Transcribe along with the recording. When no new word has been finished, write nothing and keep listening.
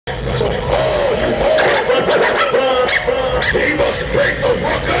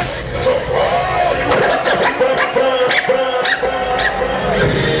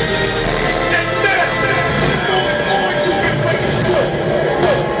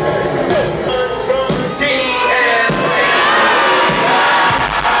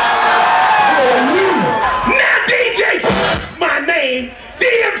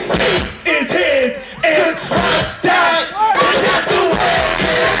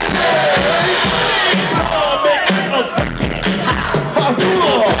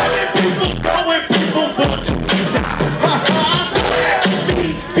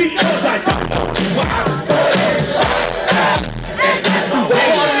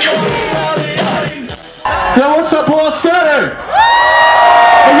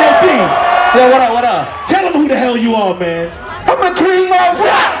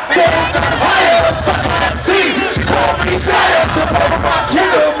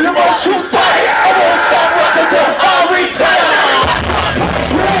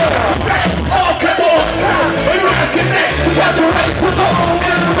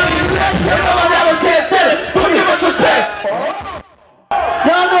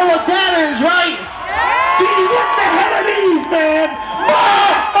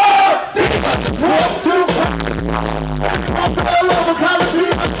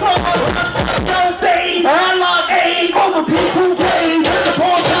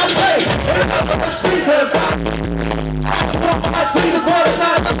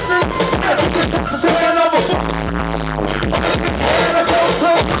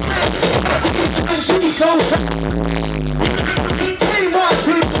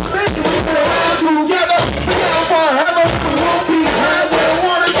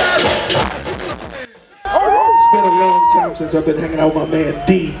yards. I've been hanging out with my man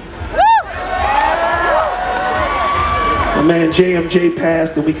D. My man JMJ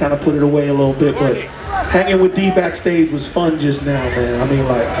passed and we kind of put it away a little bit, but hanging with D backstage was fun just now, man. I mean,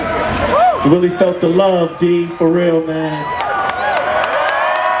 like, you really felt the love, D, for real, man.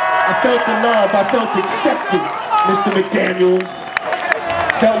 I felt the love, I felt accepted, Mr. McDaniels.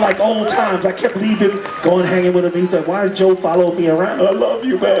 Felt like old times. I kept leaving, going hanging with him. He was like, why is Joe following me around? I love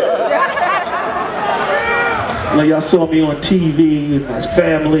you, man. Like, y'all saw me on TV with my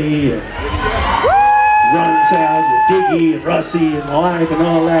family and Run's house with Diggy and Russie and my wife and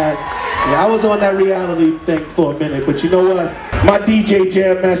all that. Yeah, I was on that reality thing for a minute, but you know what? My DJ,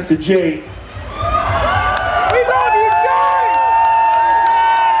 Jam Master J. We love you,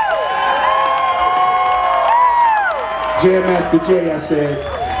 Jam Master J, I said.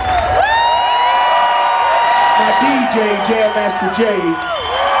 My DJ, Jam Master J.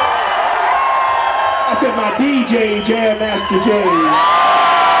 I said my DJ, Jam Master J.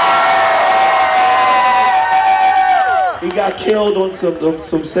 He got killed on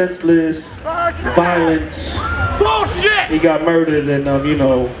some senseless violence. Bullshit! He got murdered, and you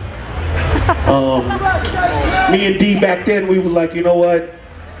know, me and D back then, we was like, you know what?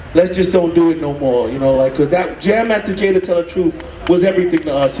 Let's just don't do it no more, you know, like, cause that Jam Master J, to tell the truth, was everything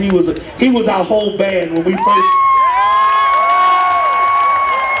to us. He was our whole band when we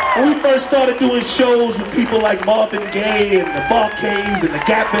first started doing shows with people like Marvin Gaye and the Barcades and the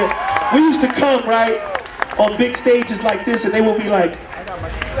Gap Band. We used to come, right, on big stages like this, and they would be like,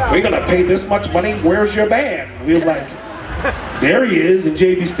 we're gonna pay this much money, where's your band? And we were like, there he is, and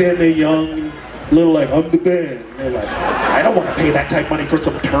JB standing there young, and little like, I'm the band. And they're like, I don't want to pay that type of money for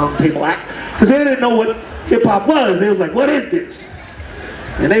some turntable act. Because they didn't know what hip hop was. They was like, what is this?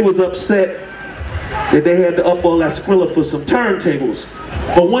 And they was upset that they had to up all that Skrilla for some turntables.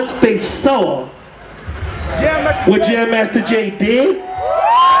 But once they saw what Jam Master J did,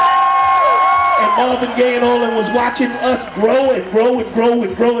 and Marvin Gaye and all them was watching us grow and grow and grow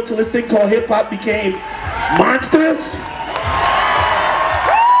and grow until this thing called hip hop became monstrous,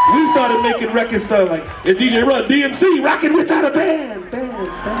 we started making records like, it's DJ Run, DMC, rocking without a band.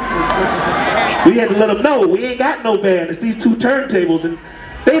 We had to let them know, we ain't got no band, it's these two turntables, and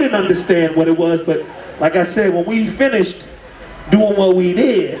they didn't understand what it was, but like I said, when we finished doing what we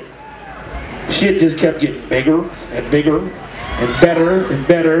did, shit just kept getting bigger and bigger and better and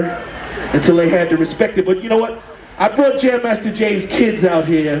better until they had to respect it. But you know what? I brought Jam Master J's kids out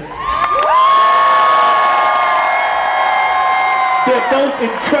here. They're both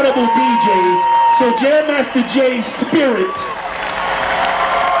incredible DJs, so Jam Master J's spirit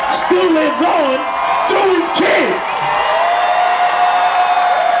still lives on through his kids.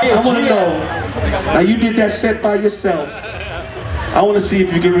 I want to know, now you did that set by yourself. I want to see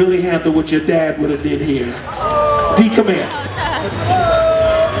if you can really handle what your dad would have did here. D, come here.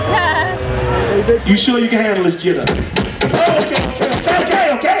 Test. You sure you can handle this jitter?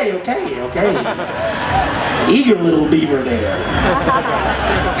 Okay. Eager little beaver there.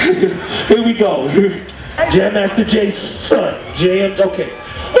 Here we go. Jam Master J's son. Jam, okay.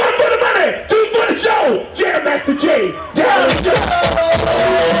 1 for the money, 2 for the show. Jam Master J. Down.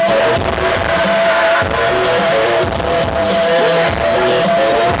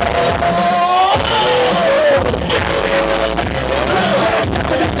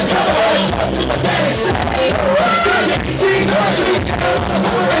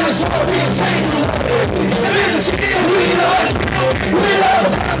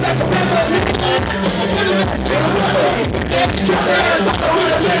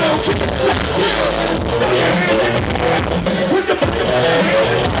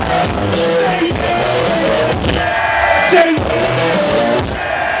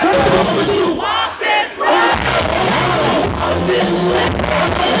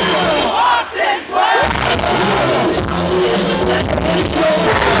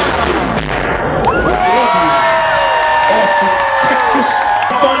 Austin, Texas,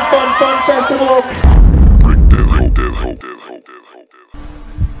 fun festival.